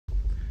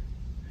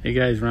Hey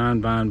guys,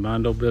 Ron Bond,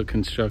 Bondo Build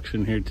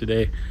Construction here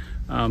today.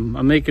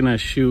 I'm making a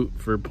chute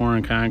for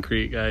pouring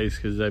concrete, guys,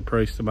 because I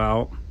priced them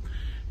out.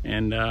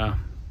 And the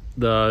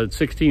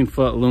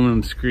 16-foot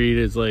aluminum screed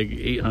is like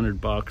 800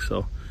 bucks.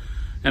 So,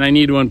 and I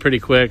need one pretty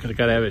quick. I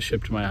gotta have it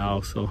shipped to my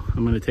house. So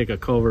I'm gonna take a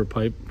culvert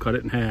pipe, cut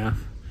it in half.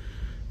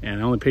 And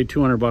I only paid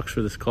 200 bucks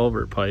for this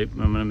culvert pipe.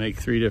 I'm gonna make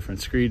 3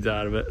 different screeds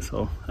out of it.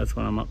 So that's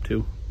what I'm up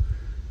to.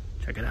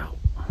 Check it out.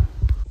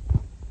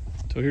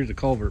 So here's the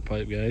culvert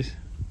pipe, guys.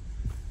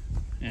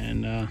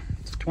 And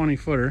it's a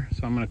 20-footer,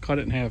 so I'm going to cut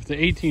it in half. It's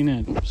 18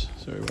 inch. Oops,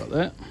 sorry about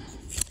that.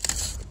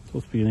 It's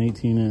supposed to be an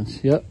 18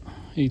 inch. Yep,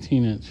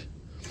 18 inch.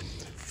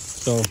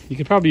 So you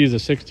could probably use a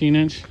 16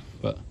 inch,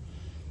 but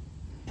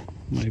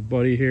my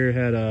buddy here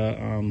had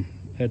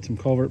some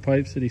culvert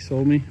pipes that he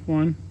sold me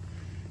one.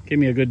 Gave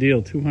me a good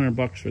deal, 200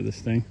 bucks for this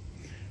thing.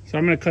 So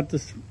I'm going to cut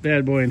this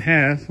bad boy in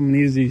half. I'm going to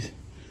use these.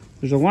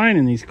 There's a line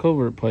in these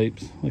culvert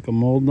pipes, like a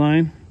mold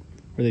line,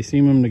 where they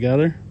seam them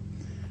together.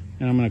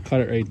 And I'm going to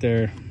cut it right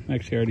there.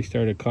 Actually, I already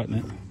started cutting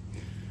it.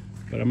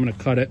 But I'm going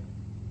to cut it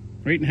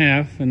right in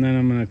half. And then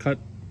I'm going to cut.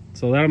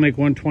 So that'll make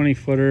one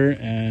 20-footer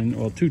and,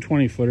 well, 2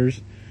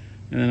 20-footers.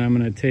 And then I'm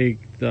going to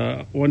take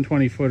the one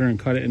 20-footer and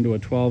cut it into a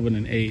 12 and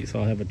an 8. So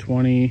I'll have a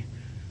 20,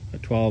 a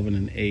 12, and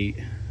an 8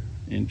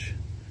 inch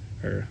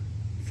or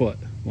foot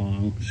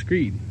long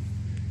screed.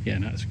 Yeah,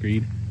 not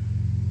screed.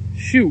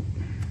 Chute.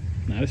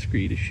 Not a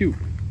screed, a chute.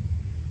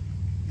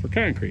 For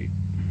concrete.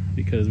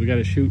 Because we got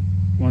to shoot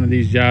one of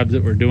these jobs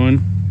that we're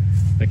doing.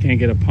 I can't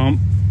get a pump,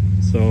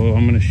 so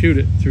I'm going to shoot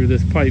it through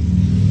this pipe.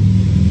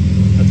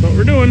 That's what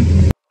we're doing.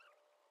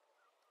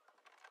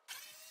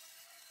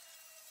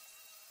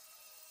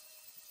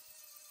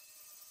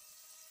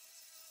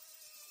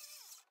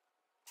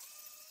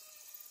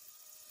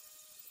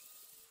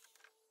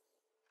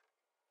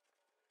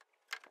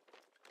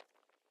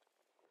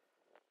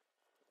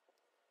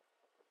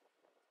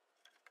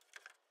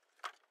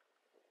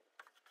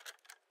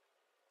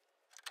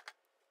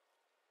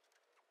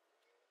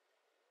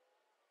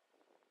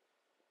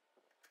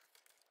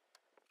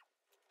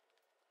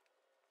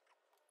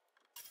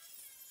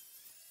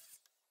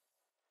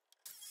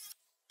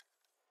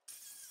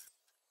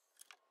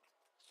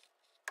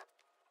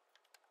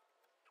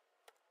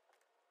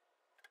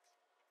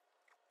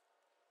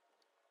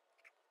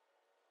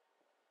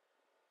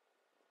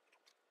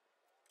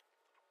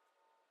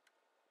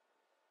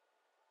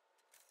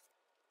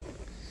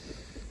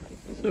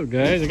 So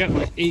guys, I got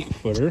my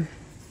 8-footer.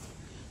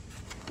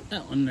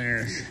 That one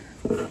there's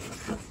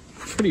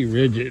pretty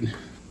rigid.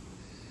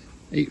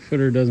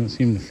 8-footer doesn't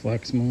seem to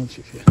flex much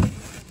if you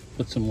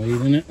put some weight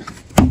in it.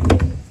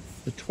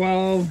 The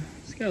 12,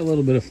 it's got a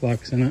little bit of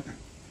flex in it.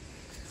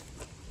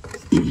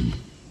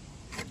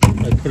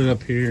 I put it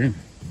up here and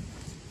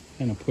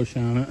kind of push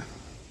on it.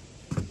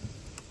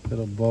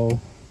 It'll bow.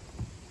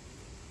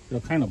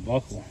 It'll kind of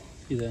buckle.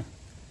 See that?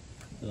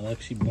 It'll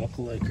actually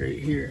buckle like right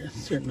here.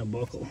 It's starting to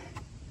buckle.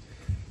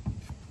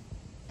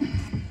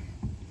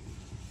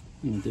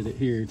 And I did it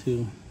here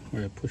too,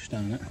 where I pushed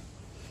on it.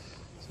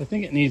 So I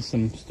think it needs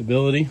some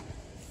stability.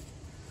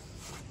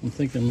 I'm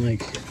thinking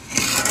like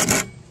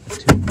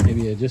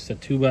maybe just a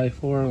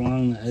 2x4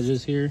 along the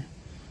edges here.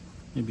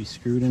 Maybe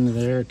screwed into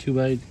there, a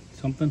 2x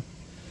something.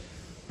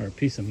 Or a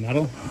piece of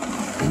metal.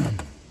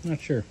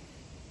 Not sure.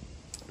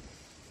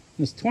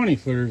 This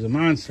 20-footer is a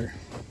monster.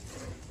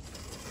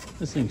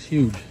 This thing's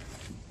huge.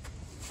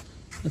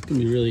 That's gonna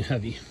be really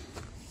heavy.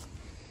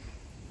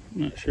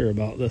 I'm not sure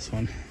about this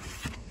one.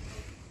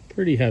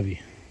 Pretty heavy.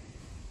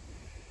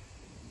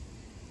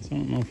 So I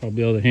don't know if I'll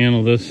be able to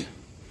handle this.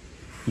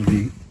 It'll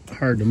be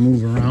hard to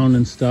move around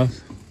and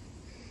stuff.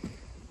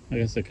 I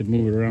guess I could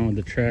move it around with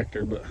the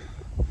tractor, but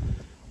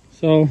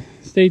so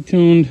stay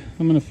tuned.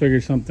 I'm gonna figure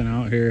something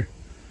out here.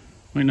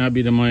 Might not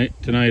be tonight,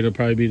 it'll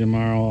probably be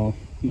tomorrow. I'll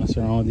mess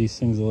around with these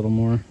things a little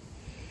more.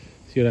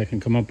 See what I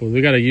can come up with.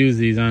 We gotta use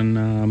these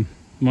on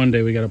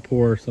Monday, we gotta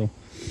pour, so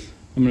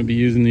I'm gonna be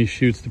using these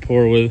chutes to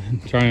pour with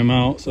and try them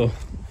out. So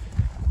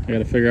I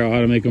gotta figure out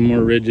how to make them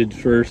more rigid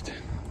first.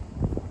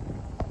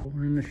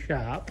 We're in the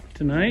shop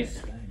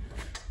tonight,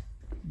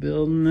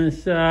 building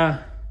this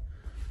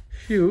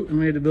chute, and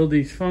we had to build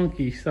these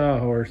funky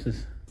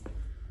sawhorses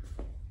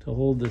to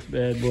hold this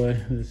bad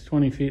boy. It's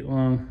 20 feet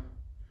long.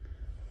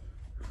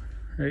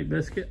 Right,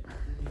 Biscuit?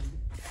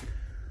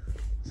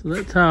 So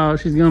that's how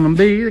she's gonna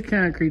be. The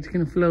concrete's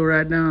gonna flow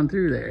right down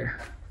through there.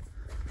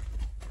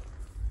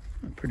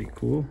 Pretty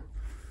cool.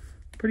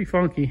 Pretty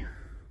funky.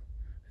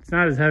 It's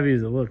not as heavy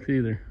as it looks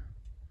either.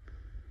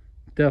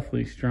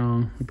 Definitely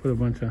strong. We put a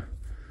bunch of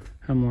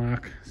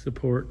hemlock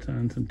supports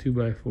on some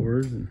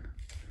 2x4s, and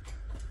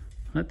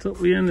that's what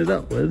we ended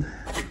up with.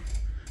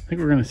 I think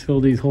we're gonna fill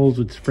these holes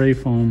with spray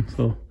foam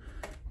so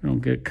we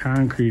don't get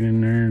concrete in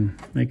there and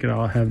make it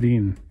all heavy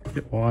and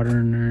get water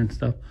in there and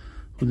stuff.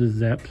 We'll just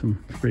zap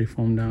some spray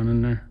foam down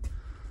in there.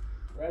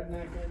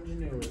 Redneck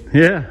ingenuity.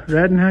 Yeah,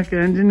 redneck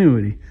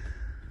ingenuity.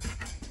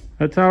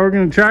 That's how we're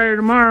gonna try her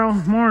tomorrow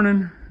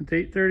morning. It's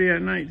 8:30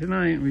 at night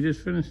tonight. We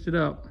just finished it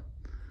up.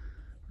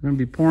 We're gonna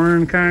be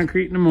pouring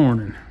concrete in the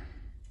morning.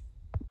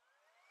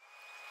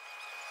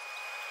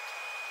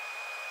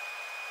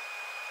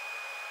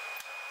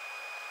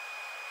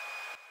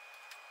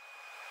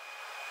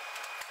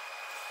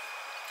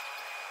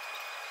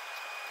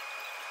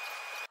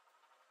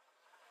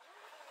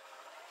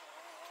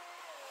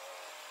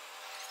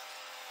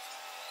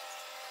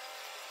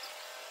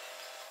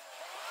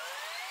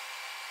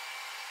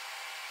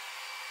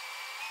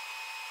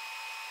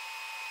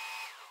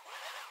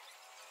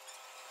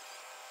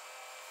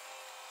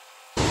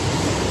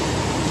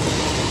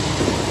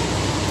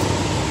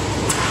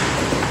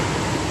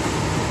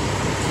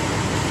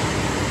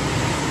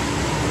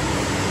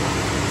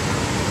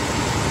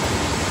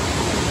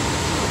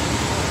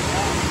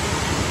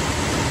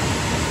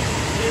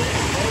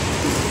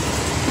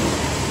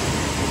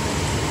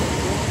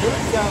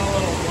 Chute's got a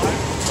little black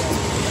stuff.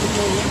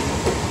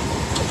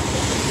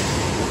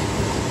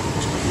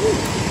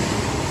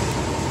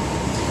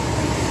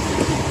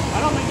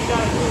 I don't think you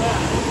gotta do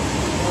that.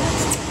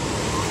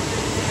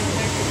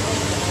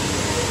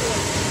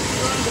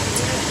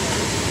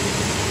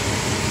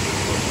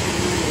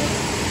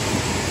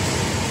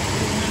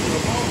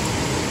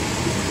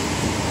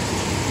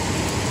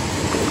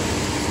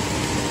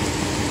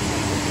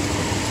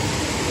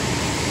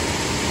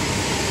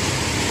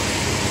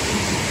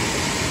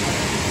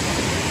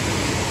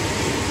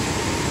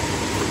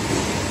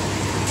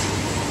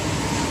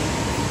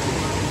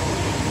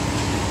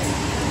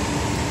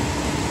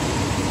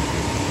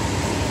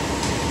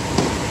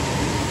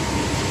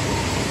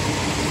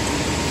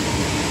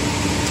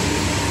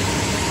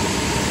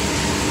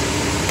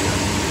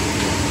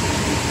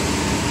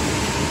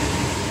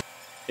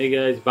 Hey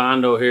guys,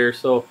 Bondo here.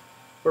 So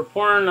we're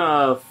pouring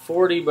a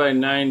 40 by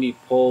 90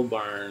 pole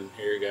barn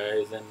here,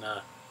 guys, and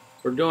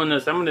we're doing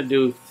this. I'm going to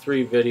do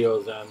 3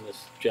 videos on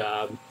this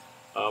job.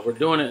 We're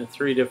doing it in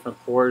 3 different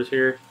pours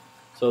here.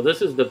 So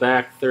this is the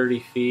back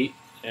 30 feet,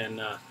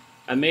 and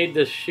I made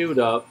this chute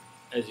up,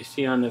 as you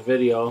see on the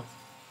video.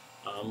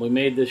 We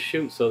made this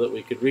chute so that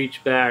we could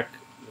reach back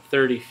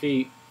 30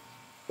 feet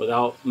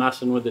without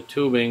messing with the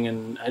tubing,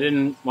 and I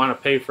didn't want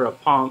to pay for a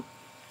pump.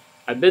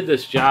 I bid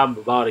this job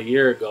about a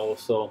year ago,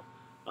 so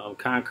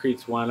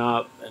concretes went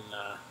up, and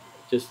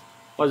just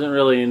wasn't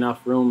really enough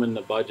room in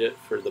the budget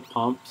for the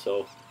pump,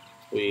 so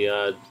we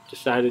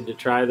decided to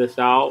try this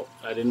out.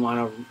 I didn't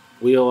want to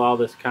wheel all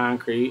this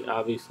concrete,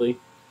 obviously,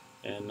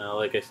 and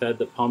like I said,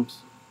 the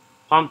pump's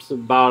about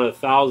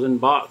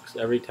 $1,000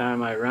 every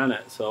time I run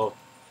it. So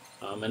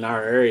in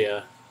our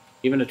area,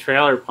 even a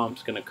trailer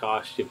pump's going to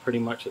cost you pretty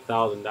much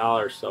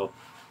 $1,000. So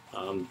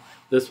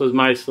this was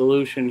my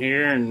solution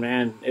here, and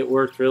man, it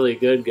worked really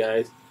good,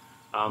 guys.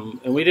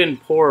 And we didn't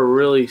pour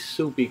really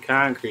soupy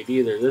concrete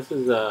either. This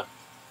is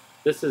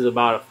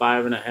about a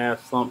 5.5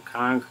 slump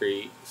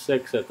concrete,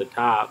 6 at the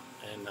top,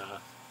 and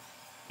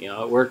you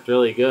know, it worked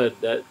really good.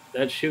 That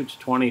chute's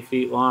 20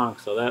 feet long,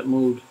 so that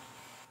moved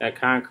that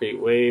concrete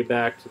way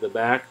back to the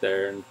back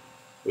there, and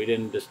we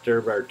didn't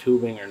disturb our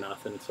tubing or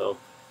nothing. So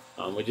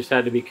we just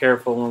had to be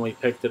careful when we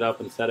picked it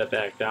up and set it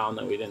back down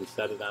that we didn't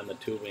set it on the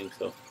tubing.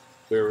 So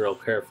we were real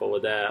careful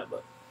with that.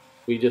 But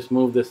we just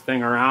moved this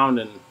thing around,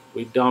 and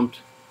we dumped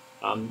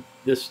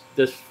this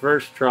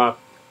first truck.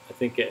 I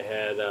think it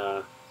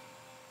had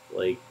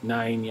like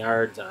 9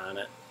 yards on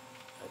it.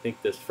 I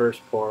think this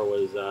first pour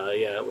was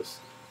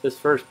this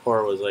first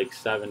pour was like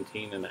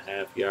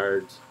 17.5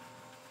 yards.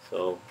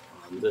 So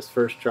this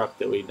first truck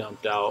that we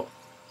dumped out,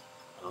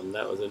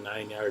 that was a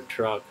 9-yard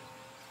truck.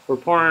 We're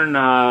pouring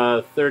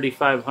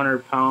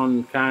 3,500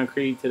 pound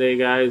concrete today,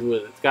 guys.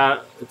 With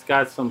it's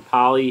got some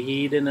poly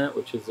heat in it,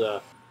 which is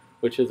a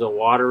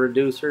water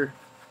reducer.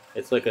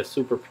 It's like a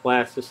super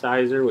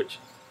plasticizer, which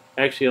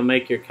actually will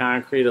make your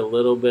concrete a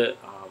little bit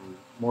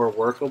more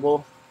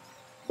workable,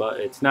 but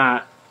it's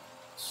not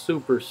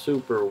super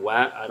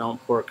wet. I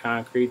don't pour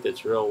concrete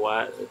that's real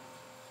wet. It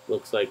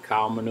looks like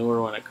cow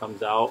manure when it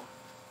comes out.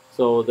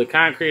 So the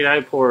concrete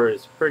I pour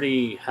is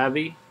pretty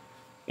heavy.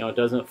 You know, it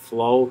doesn't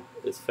flow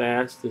as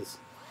fast as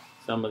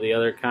some of the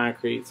other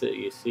concretes that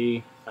you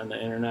see on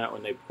the internet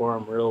when they pour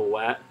them real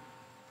wet.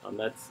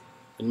 That's,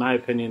 in my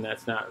opinion,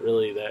 that's not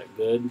really that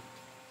good,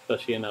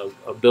 especially in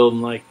a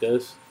building like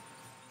this.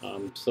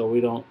 So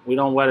we don't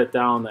wet it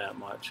down that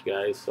much,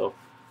 guys. So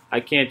I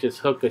can't just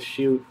hook a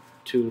chute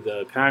to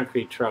the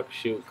concrete truck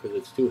chute because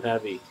it's too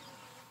heavy.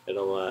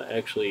 It'll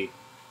actually,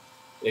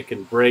 it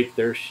can break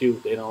their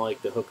chute. They don't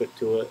like to hook it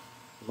to it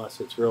unless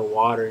it's real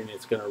watery, and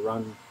it's going to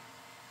run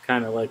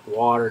kind of like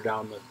water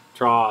down the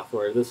trough.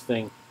 Where this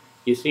thing,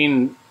 you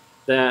seen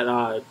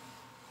that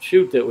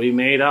chute that we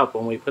made up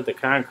when we put the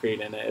concrete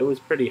in it, it was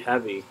pretty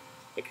heavy.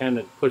 It kind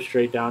of pushed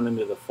straight down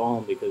into the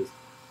foam because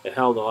it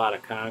held a lot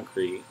of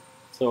concrete.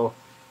 So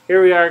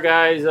here we are,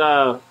 guys,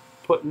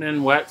 putting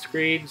in wet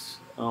screeds,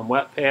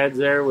 wet pads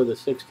there with a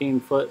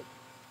 16-foot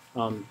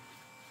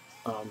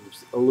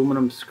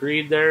aluminum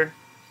screed there.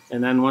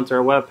 And then once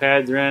our wet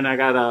pads are in, I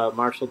got a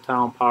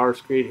Marshalltown power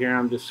screed here.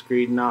 I'm just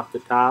screeding off the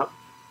top.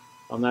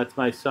 That's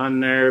my son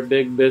there,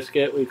 Big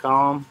Biscuit, we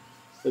call him.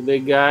 The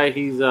big guy,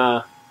 he's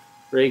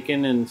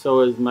raking, and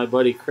so is my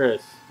buddy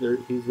Chris.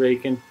 He's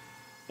raking.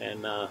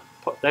 And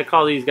I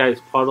call these guys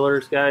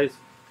puddlers, guys.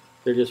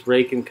 They're just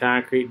raking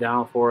concrete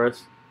down for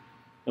us.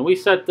 And we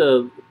set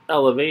the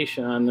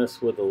elevation on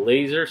this with a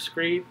laser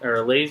screed, or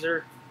a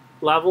laser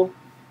level.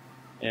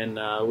 And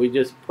we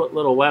just put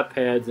little wet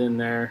pads in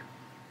there.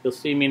 You'll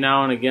see me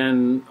now and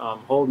again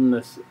holding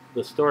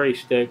the story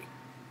stick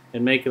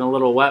and making a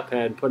little wet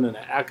pad and putting an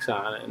X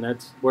on it, and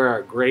that's where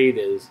our grade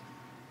is.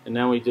 And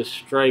then we just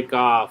strike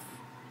off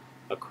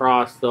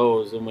across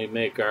those, and we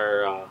make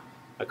our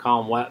I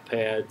call them wet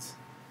pads,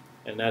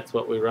 and that's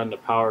what we run the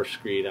power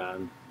screed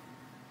on.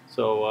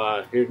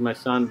 So here's my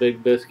son,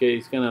 Big Biscuit.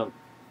 He's gonna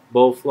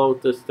bow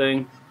float this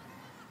thing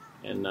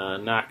and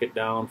knock it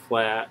down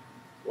flat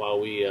while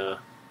we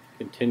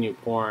continue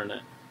pouring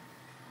it.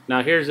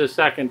 Now here's the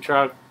second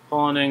truck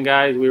pulling in,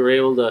 guys. We were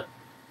able to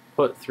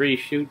put 3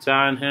 chutes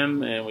on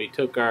him, and we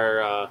took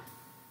our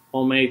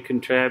homemade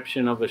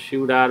contraption of a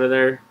chute out of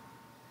there,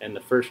 and the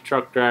first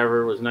truck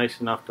driver was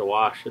nice enough to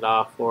wash it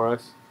off for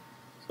us,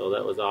 so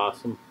that was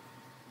awesome.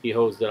 He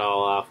hosed it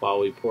all off while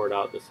we poured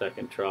out the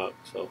second truck.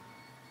 So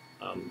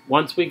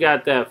once we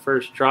got that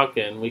first truck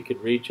in, we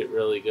could reach it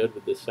really good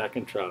with the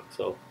second truck.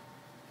 So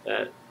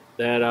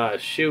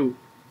that chute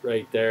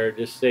right there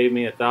just saved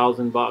me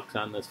 $1,000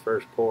 on this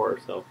first pour.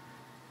 So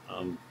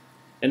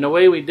and the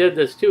way we did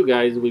this too,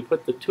 guys, we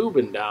put the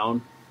tubing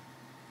down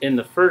in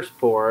the first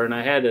pour, and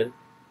I had to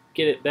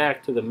get it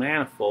back to the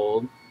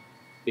manifold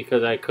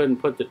because I couldn't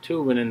put the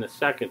tubing in the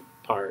second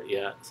part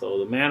yet. So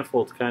the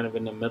manifold's kind of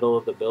in the middle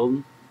of the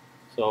building.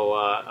 So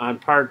on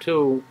part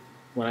 2,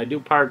 when I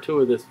do part 2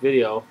 of this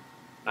video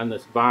on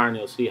this barn,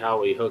 you'll see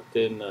how we hooked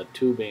in the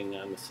tubing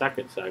on the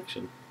second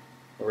section.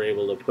 We're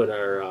able to put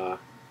our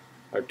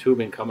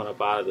tubing coming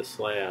up out of the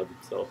slab.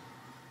 So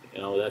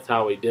that's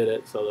how we did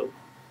it. So that,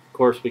 of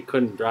course, we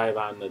couldn't drive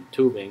on the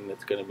tubing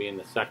that's going to be in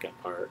the second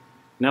part.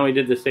 Now we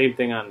did the same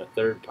thing on the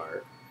third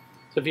part.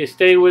 So if you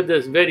stay with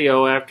this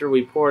video after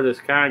we pour this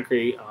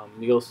concrete,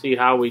 you'll see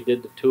how we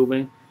did the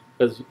tubing.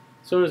 Because as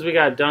soon as we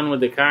got done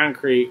with the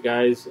concrete,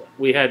 guys,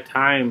 we had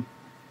time.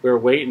 We were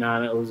waiting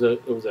on it. It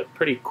was a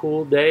pretty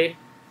cool day,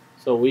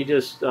 so we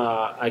just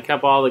I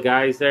kept all the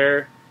guys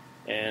there,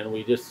 and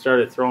we just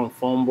started throwing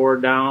foam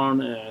board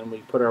down, and we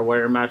put our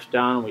wire mesh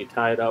down, and we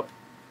tied up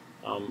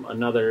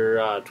another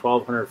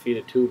 1,200 feet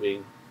of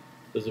tubing.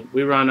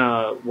 We run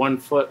 1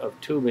 foot of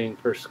tubing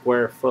per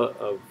square foot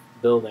of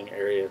building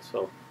area.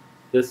 So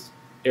this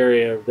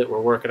area that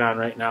we're working on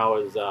right now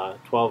is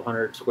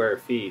 1,200 square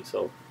feet.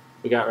 So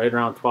we got right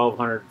around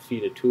 1,200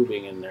 feet of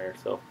tubing in there.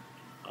 So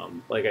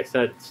like I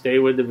said, stay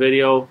with the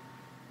video.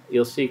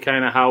 You'll see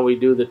kind of how we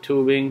do the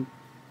tubing,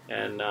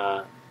 and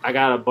I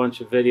got a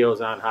bunch of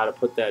videos on how to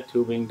put that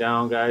tubing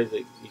down, guys.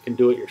 You can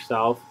do it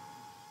yourself.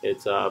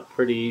 It's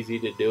pretty easy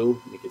to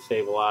do. You can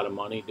save a lot of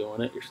money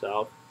doing it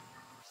yourself.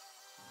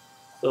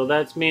 So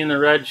that's me in the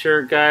red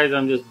shirt, guys.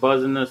 I'm just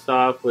buzzing this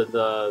off with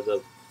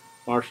the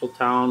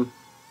Marshalltown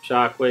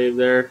Shockwave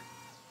there,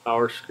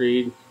 power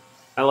screed.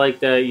 I like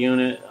that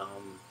unit.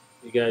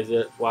 You guys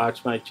that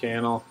watch my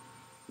channel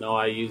know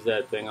I use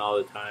that thing all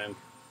the time.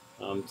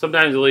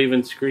 Sometimes we'll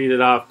even screed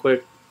it off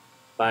quick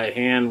by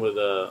hand with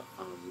a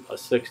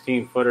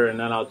 16-footer, and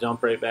then I'll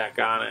jump right back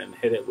on it and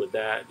hit it with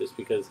that, just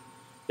because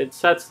it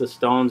sets the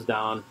stones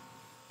down.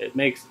 It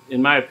makes,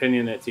 in my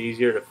opinion, it's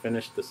easier to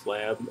finish the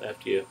slab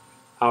after you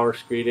power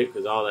screed it,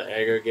 because all the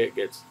aggregate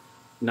gets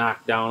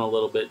knocked down a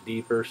little bit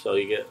deeper, so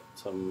you get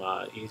some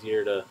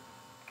easier to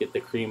get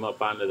the cream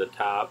up onto the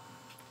top.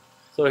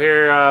 So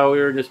here we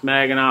were just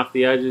magging off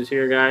the edges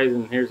here, guys,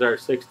 and here's our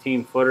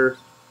 16-footer.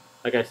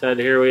 Like I said,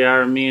 here we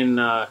are. Me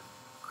and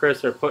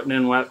Chris are putting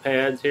in wet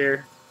pads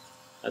here.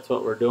 That's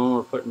what we're doing.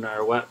 We're putting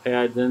our wet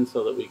pads in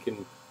so that we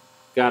can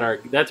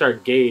that's our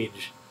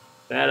gauge.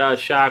 That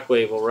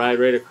Shockwave will ride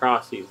right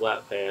across these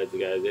wet pads,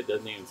 guys. It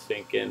doesn't even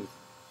sink in.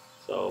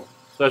 So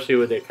especially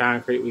with the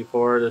concrete we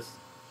pour, this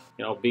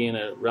being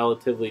a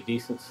relatively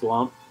decent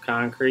slump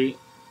concrete,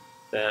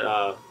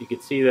 that you can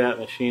see that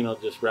machine will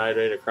just ride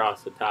right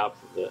across the top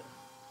of it.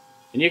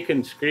 And you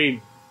can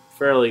screed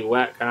fairly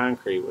wet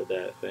concrete with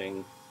that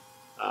thing.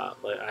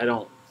 Like, I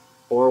don't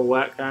pour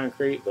wet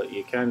concrete, but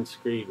you can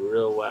screed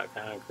real wet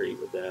concrete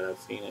with that. I've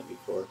seen it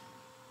before.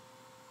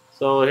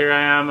 So here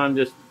I am. I'm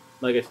just,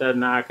 like I said,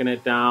 knocking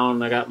it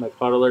down. I got my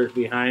puddlers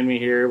behind me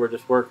here. We're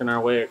just working our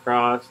way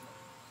across.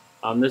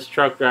 This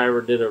truck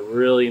driver did a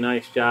really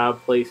nice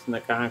job placing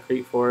the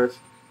concrete for us,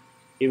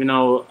 even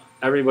though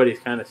everybody's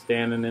kind of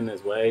standing in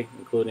his way,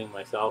 including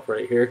myself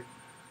right here.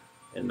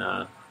 And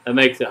that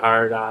makes it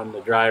hard on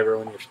the driver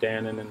when you're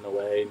standing in the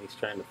way and he's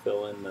trying to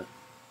fill in the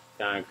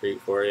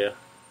concrete for you.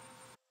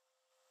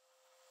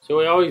 So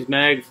we always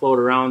mag float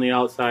around the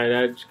outside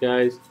edge,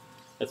 guys.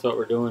 That's what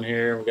we're doing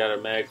here. We got our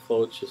mag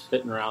floats just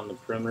hitting around the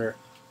perimeter.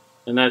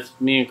 And that's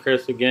me and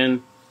Chris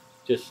again,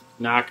 just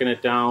knocking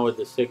it down with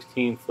the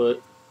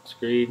 16-foot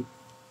screed.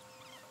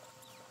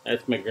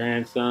 That's my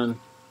grandson.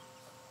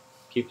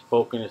 Keeps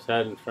poking his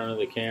head in front of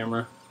the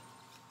camera.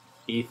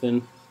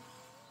 Ethan.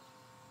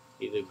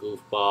 He's a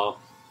goofball.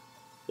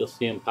 You'll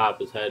see him pop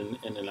his head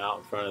in and out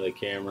in front of the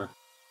camera.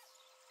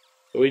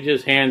 So we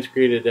just hand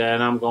screeded that,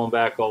 and I'm going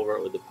back over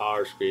it with the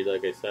power screed,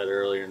 like I said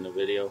earlier in the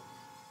video.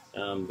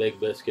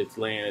 Big Biscuit's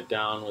laying it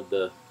down with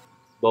the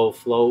bow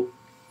float,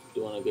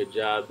 doing a good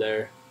job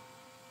there.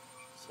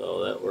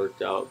 So that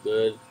worked out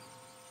good.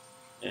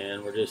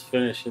 And we're just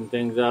finishing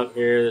things up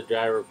here. The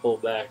driver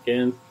pulled back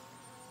in,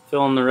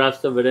 filling the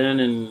rest of it in,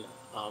 and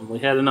we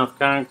had enough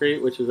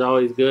concrete, which is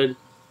always good.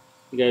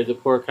 You guys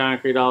that pour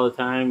concrete all the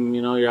time,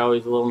 you're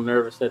always a little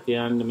nervous at the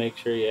end to make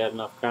sure you had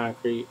enough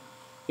concrete.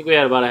 I think we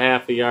had about a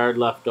half a yard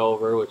left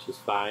over, which is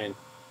fine.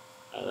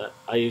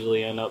 I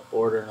usually end up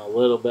ordering a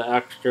little bit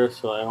extra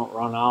so I don't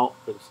run out,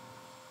 because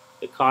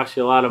it costs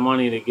you a lot of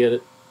money to get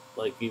it,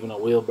 like even a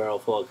wheelbarrow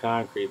full of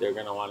concrete. They're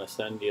going to want to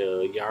send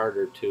you a yard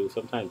or two,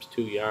 sometimes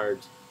 2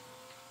 yards.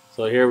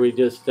 So here we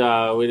just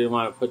we didn't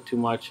want to put too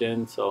much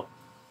in, so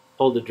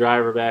pulled the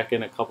driver back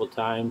in a couple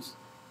times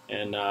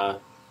and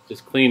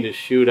just cleaned his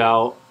chute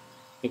out.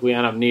 I think we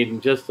end up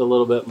needing just a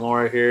little bit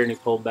more here, and he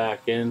pulled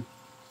back in,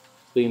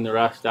 cleaned the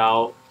rest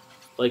out.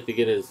 Like to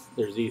get his,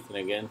 there's Ethan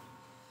again,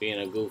 being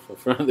a goof in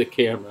front of the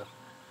camera.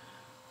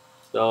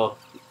 So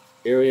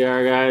here we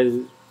are, guys.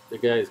 The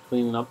guy's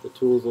cleaning up the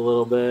tools a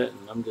little bit,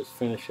 and I'm just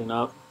finishing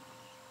up.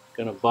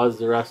 Gonna buzz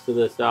the rest of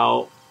this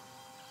out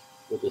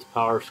with this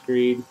power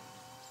screed,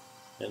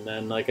 and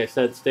then, like I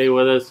said, stay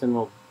with us and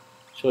we'll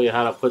show you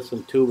how to put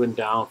some tubing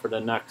down for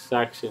the next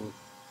section.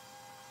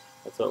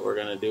 That's what we're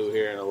gonna do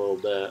here in a little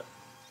bit.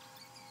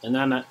 And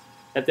then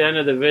at the end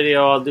of the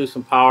video, I'll do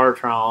some power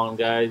troweling,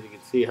 guys. You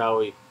can see how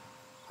we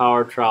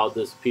power troweled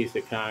this piece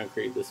of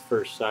concrete, this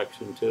first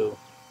section too.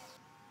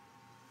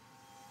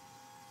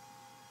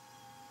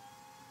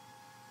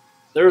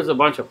 There was a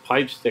bunch of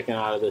pipes sticking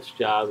out of this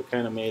job. It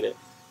kind of made it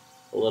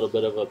a little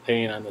bit of a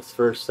pain on this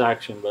first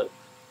section, but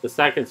the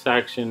second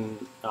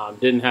section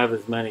didn't have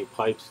as many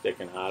pipes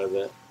sticking out of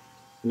it.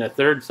 And the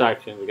third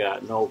section, we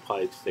got no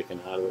pipes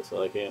sticking out of it,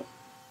 so I can't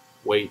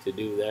wait to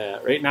do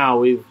that. Right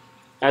now,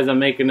 as I'm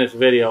making this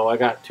video, I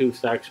got 2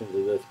 sections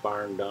of this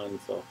barn done,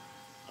 so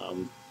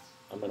I'm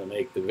going to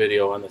make the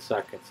video on the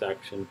second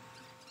section.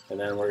 And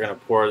then we're going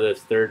to pour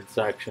this third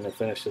section and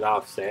finish it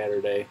off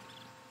Saturday.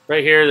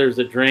 Right here, there's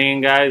a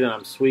drain, guys, and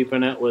I'm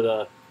sweeping it with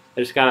I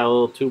just got a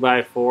little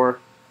 2x4,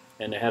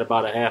 and it had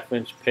about a 1/2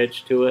 inch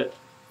pitch to it.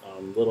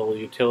 Little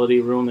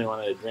utility room, they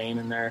wanted a drain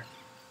in there.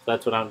 So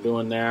that's what I'm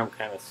doing there. I'm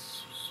kind of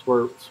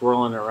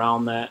swirling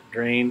around that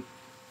drain,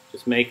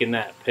 just making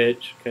that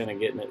pitch, kind of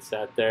getting it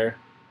set there.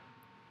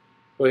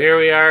 So here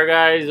we are,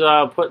 guys,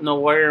 putting the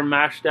wire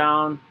mesh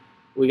down.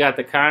 We got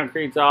the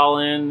concretes all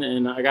in,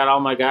 and I got all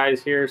my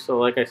guys here. So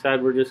like I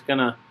said, we're just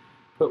gonna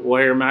put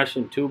wire mesh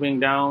and tubing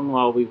down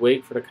while we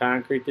wait for the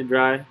concrete to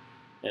dry.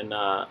 And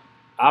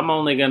I'm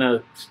only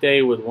gonna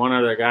stay with one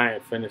other guy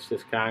and finish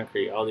this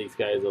concrete. All these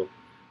guys will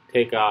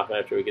take off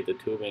after we get the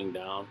tubing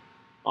down.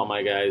 All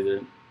my guys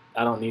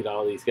I don't need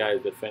all these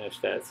guys to finish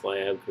that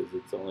slab because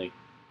it's only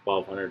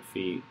 1,200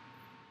 feet.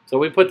 So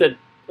we put the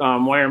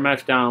wire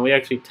mesh down. We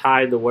actually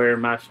tied the wire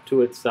mesh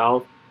to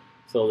itself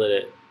so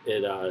that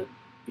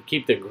you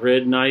keep the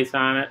grid nice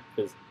on it,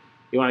 because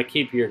you want to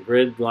keep your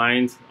grid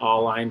lines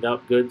all lined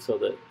up good. So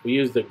that we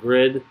use the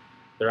grid.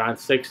 They're on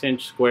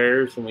 6-inch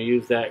squares, and we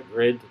use that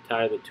grid to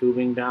tie the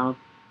tubing down,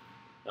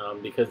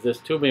 because this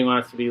tubing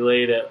wants to be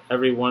laid at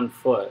every 1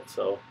 foot.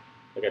 So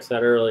like I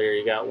said earlier,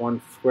 you got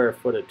 1 square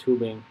foot of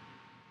tubing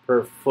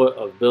per foot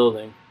of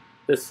building.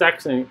 This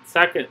second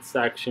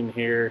section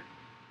here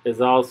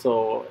is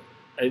also,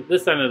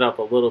 this ended up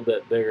a little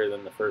bit bigger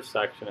than the first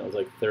section. It was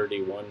like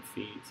 31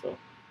 feet, so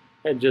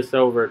I had just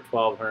over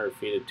 1,200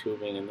 feet of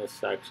tubing in this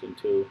section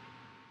too.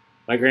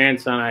 My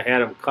grandson, I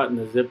had him cutting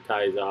the zip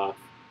ties off,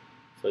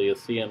 so you'll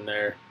see him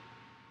there.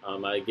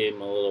 I gave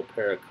him a little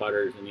pair of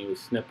cutters, and he was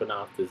snipping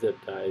off the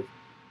zip ties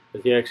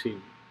because he actually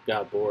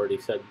got bored. He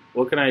said,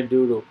 "What can I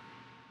do to?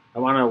 I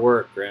want to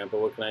work, Grandpa.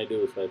 What can I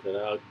do?" So I said,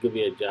 "I'll give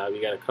you a job.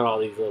 You got to cut all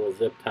these little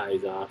zip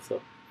ties off."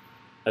 So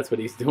that's what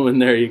he's doing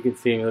there. You can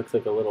see him. He looks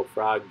like a little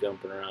frog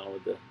jumping around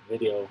with the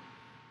video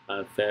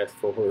on fast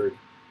forward.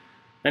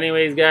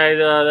 Anyways, guys,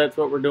 that's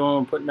what we're doing.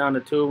 We're putting down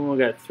the tubing. We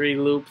got 3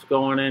 loops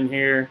going in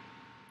here.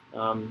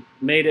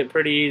 Made it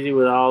pretty easy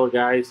with all the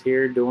guys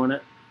here doing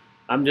it.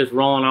 I'm just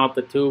rolling out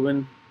the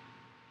tubing.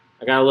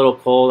 I got a little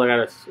cold. I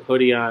got a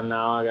hoodie on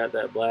now. I got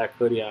that black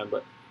hoodie on.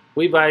 But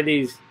we buy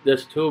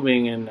this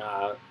tubing in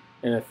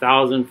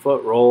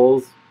 1,000-foot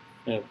rolls.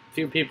 And a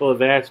few people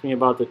have asked me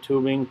about the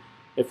tubing,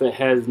 if it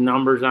has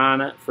numbers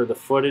on it for the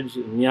footage.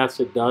 And yes,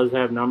 it does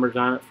have numbers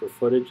on it for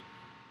footage.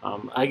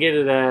 I get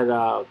it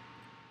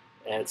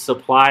at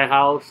Supply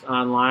House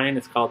online.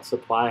 It's called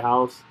Supply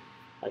House.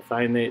 I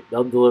find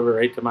they'll deliver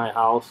right to my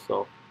house,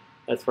 so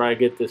that's where I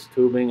get this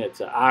tubing.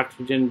 It's an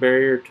oxygen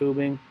barrier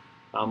tubing,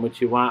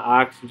 which you want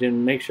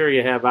oxygen. Make sure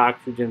you have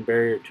oxygen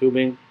barrier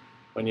tubing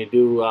when you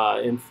do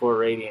inflow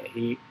radiant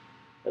heat,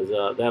 because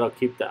that'll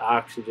keep the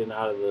oxygen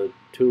out of the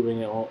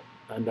tubing. It won't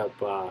end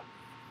up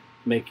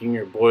making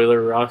your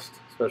boiler rust,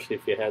 especially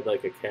if you had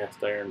like a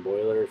cast iron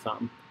boiler or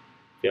something.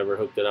 If you ever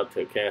hooked it up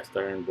to a cast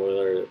iron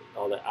boiler,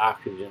 all the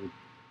oxygen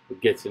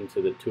gets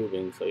into the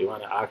tubing, so you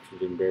want an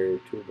oxygen barrier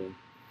tubing.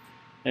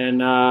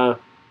 And I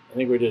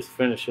think we're just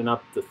finishing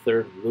up the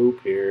 3rd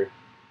loop here,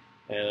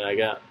 and I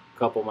got a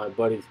couple of my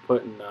buddies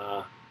putting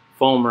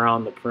foam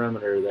around the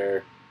perimeter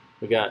there.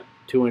 We got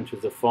 2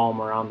 inches of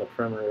foam around the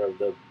perimeter of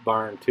the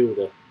barn too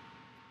to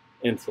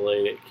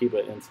insulate it, keep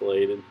it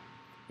insulated.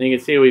 And you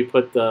can see we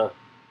put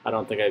I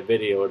don't think I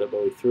videoed it,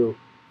 but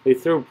we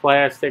threw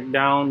plastic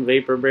down,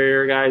 vapor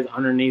barrier, guys,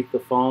 underneath the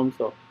foam.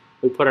 So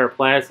we put our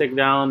plastic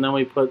down, then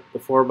we put the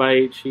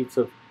 4x8 sheets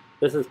of,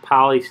 this is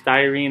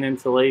polystyrene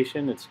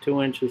insulation. It's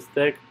 2 inches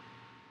thick.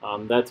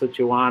 That's what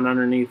you want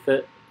underneath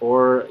it,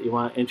 or you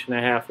want 1.5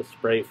 inches of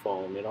spray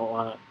foam. You don't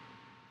want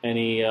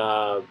any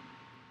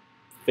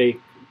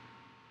fake,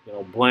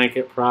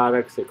 blanket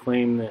products that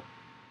claim that,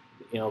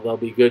 they'll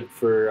be good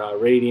for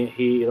radiant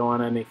heat. You don't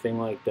want anything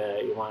like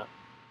that. You want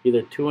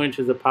either 2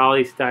 inches of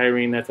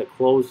polystyrene, that's a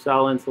closed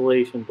cell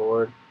insulation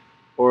board,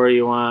 or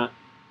you want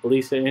at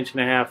least 1.5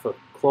 inches of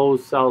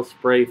closed cell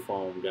spray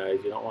foam, guys.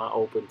 You don't want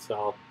open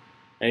cell.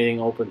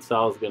 Anything open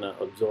cell is going to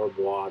absorb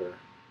water.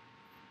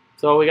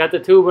 So we got the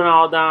tubing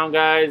all down,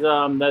 guys.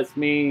 That's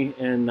me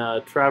and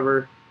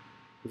Trevor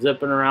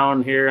zipping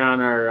around here on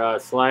our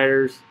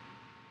sliders.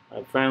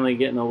 I'm finally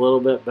getting a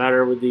little bit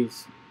better with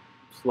these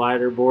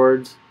slider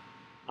boards.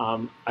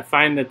 I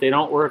find that they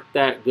don't work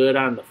that good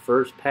on the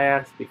first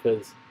pass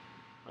because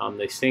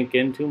they sink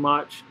in too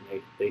much.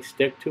 They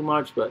stick too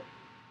much, but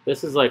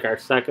this is like our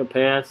second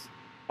pass.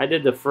 I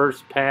did the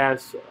first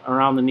pass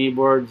around the knee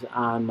boards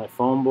on my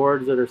foam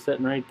boards that are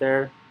sitting right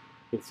there.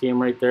 You can see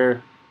them right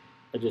there.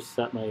 I just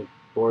set my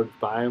boards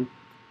by them.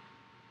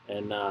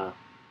 And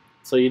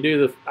so I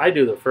do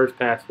the first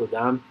pass with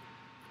them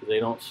because they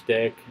don't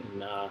stick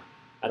and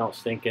I don't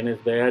sink in as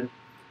bad.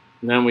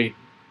 And then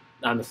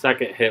on the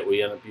second hit,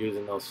 we end up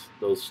using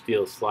those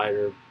steel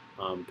slider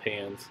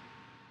pans,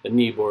 the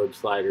knee board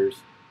sliders.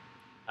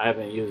 I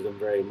haven't used them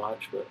very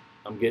much, but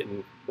I'm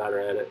getting better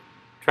at it.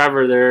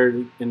 Trevor there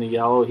in the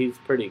yellow, he's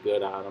pretty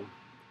good on them.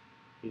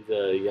 He's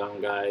a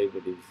young guy,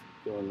 but he's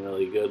doing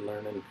really good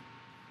learning.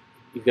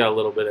 He's got a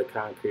little bit of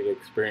concrete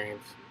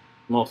experience,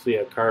 mostly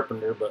a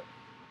carpenter, but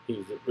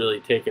he's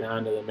really taken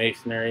on to the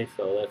masonry,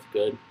 so that's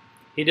good.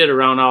 He did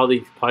around all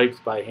these pipes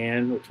by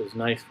hand, which was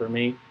nice for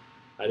me.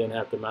 I didn't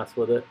have to mess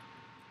with it.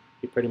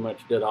 He pretty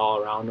much did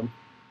all around them.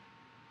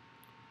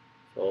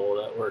 So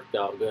that worked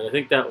out good. I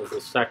think that was the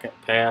second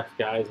pass,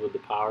 guys, with the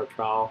power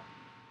trowel.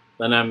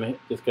 Then I'm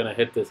just going to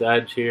hit this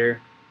edge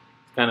here.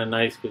 It's kind of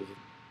nice because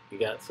you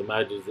got some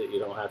edges that you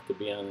don't have to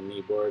be on the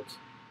knee boards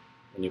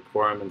when you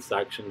pour them in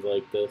sections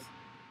like this.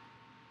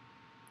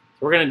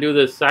 So we're going to do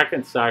this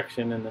second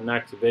section in the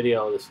next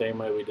video the same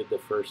way we did the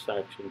first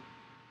section.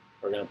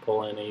 We're going to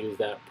pull in and use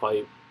that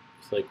pipe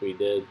just like we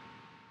did.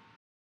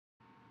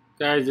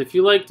 Guys, if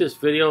you like this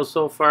video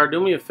so far, do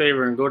me a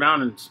favor and go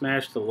down and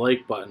smash the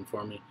like button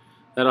for me.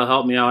 That'll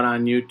help me out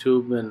on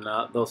YouTube, and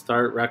they'll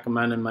start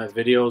recommending my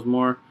videos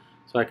more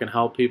so I can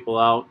help people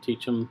out,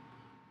 teach them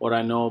what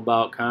I know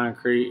about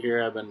concrete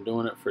here. I've been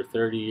doing it for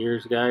 30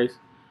 years, guys.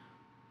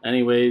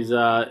 Anyways,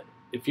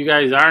 if you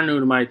guys are new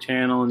to my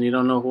channel and you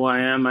don't know who I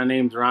am, my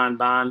name's Ron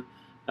Bond.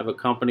 I have a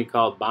company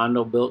called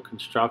Bondo Built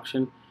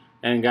Construction.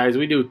 And guys,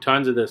 we do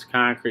tons of this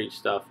concrete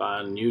stuff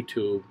on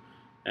YouTube.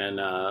 And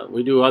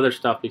we do other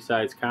stuff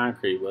besides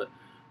concrete, but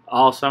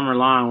all summer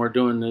long we're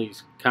doing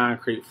these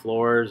concrete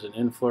floors and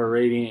in-floor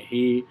radiant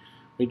heat.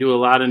 We do a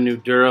lot of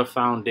Nudura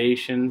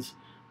foundations.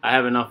 I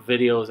have enough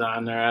videos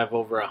on there. I have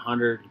over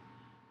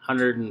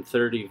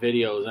 130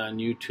 videos on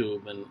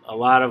YouTube, and a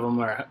lot of them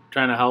are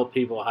trying to help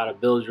people how to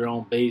build your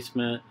own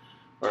basement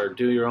or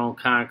do your own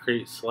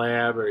concrete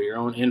slab or your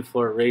own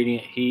in-floor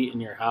radiant heat in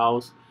your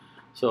house.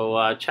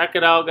 So check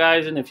it out,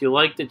 guys, and if you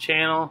like the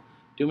channel,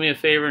 do me a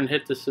favor and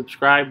hit the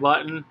subscribe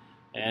button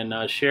and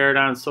share it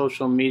on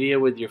social media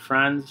with your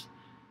friends,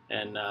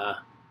 and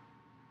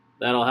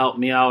that'll help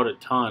me out a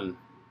ton.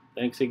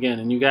 Thanks again.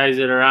 And you guys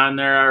that are on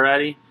there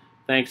already,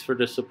 thanks for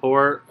the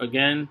support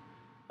again.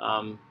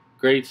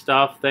 Great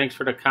stuff. Thanks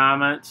for the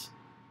comments.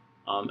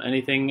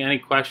 Any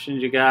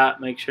questions you got,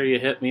 make sure you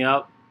hit me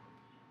up.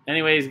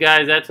 Anyways,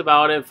 guys, that's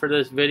about it for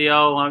this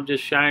video. I'm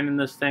just shining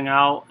this thing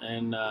out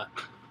and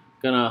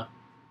gonna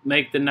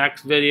make the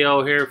next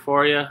video here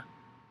for you.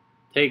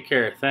 Take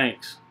care.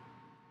 Thanks.